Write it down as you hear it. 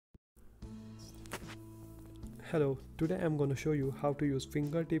Hello, today I'm going to show you how to use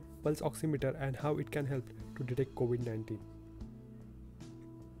fingertip pulse oximeter and how it can help to detect COVID-19.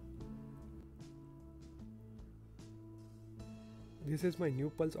 This is my new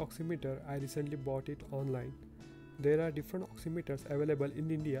pulse oximeter. I recently bought it online. There are different oximeters available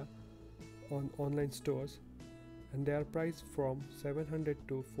in India on online stores and they are priced from 700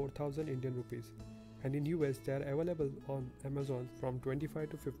 to 4000 Indian rupees, and in US they are available on Amazon from $25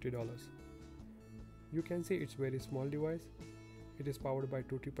 to $50. You can see it's very small device. It is powered by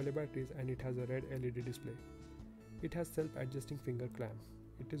two AAA batteries and it has a red LED display. It has self-adjusting finger clamp.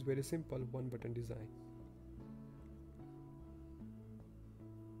 It is very simple one button design.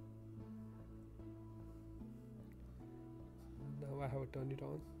 Now I have turned it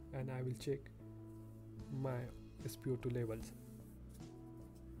on and I will check my SpO2 levels.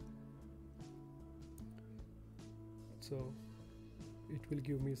 So it will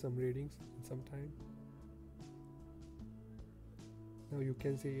give me some readings in some time. Now you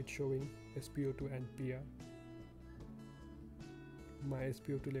can see it showing SpO2 and PR. My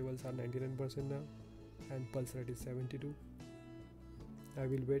SpO2 levels are 99% now and pulse rate is 72. I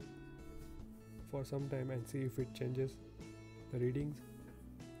will wait for some time and see if it changes the readings.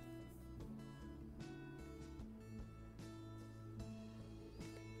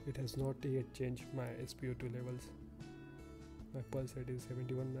 It has not yet changed my SpO2 levels. My pulse rate is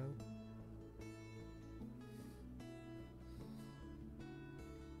 71 now.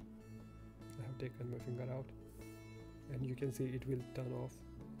 I have taken my finger out and you can see it will turn off.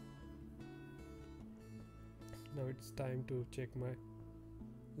 Now it's time to check my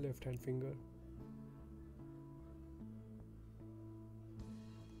left hand finger.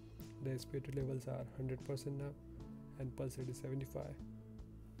 The SpO2 levels are 100% now and pulse rate is 75.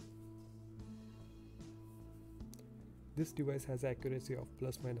 This device has accuracy of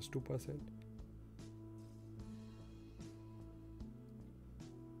 ±2%.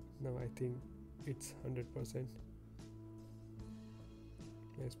 Now I think it's 100%.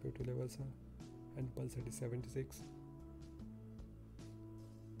 My SpO2 levels are and pulse rate is 76.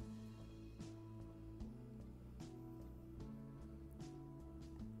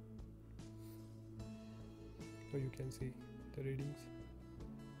 So you can see the readings.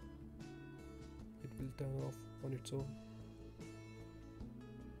 It will turn off on its own.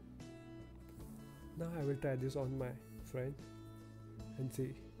 Now I will try this on my friend and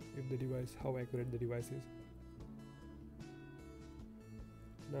see if the device, how accurate the device is.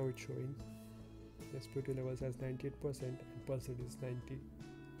 Now it's showing SpO2 levels as 98% and pulse rate is 90.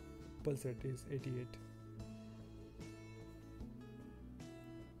 Pulse rate is 88.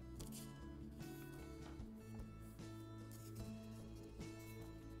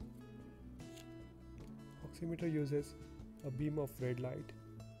 Oximeter uses a beam of red light,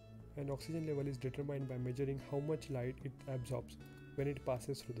 and oxygen level is determined by measuring how much light it absorbs when it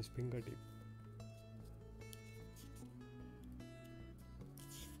passes through the fingertip.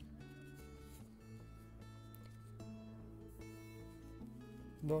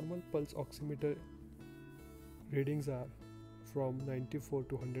 Normal pulse oximeter readings are from 94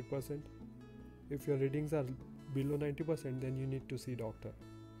 to 100%. If your readings are below 90%, then you need to see doctor.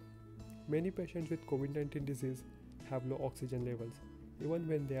 Many patients with COVID-19 disease have low oxygen levels even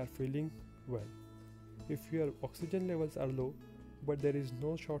when they are feeling well. If your oxygen levels are low but there is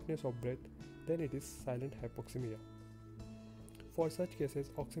no shortness of breath, then it is silent hypoxemia. For such cases,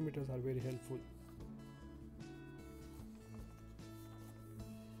 oximeters are very helpful.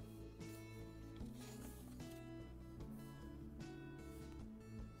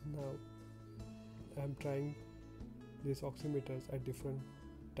 Now I am trying these oximeters at different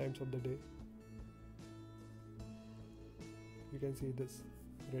times of the day. You can see this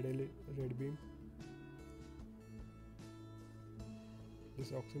red beam.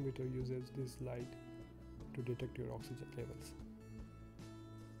 This oximeter uses this light to detect your oxygen levels.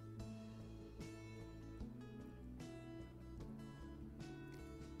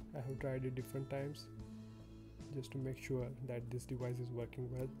 I have tried it different times just to make sure that this device is working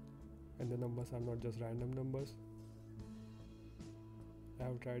well and the numbers are not just random numbers. I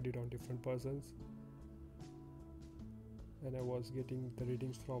have tried it on different persons and I was getting the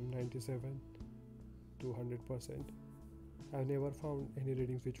readings from 97 to 100%. I never found any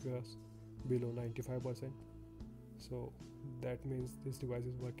readings which was below 95%. So that means this device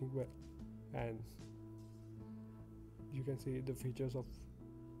is working well, and you can see the features of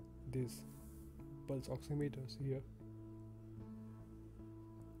these pulse oximeters here.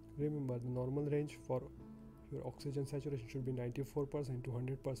 Remember, the normal range for your oxygen saturation should be 94% to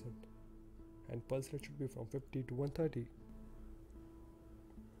 100% and pulse rate should be from 50 to 130.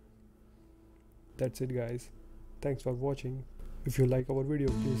 That's it, guys. Thanks for watching. If you like our video,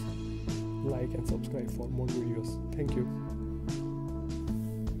 please like and subscribe for more videos. Thank you.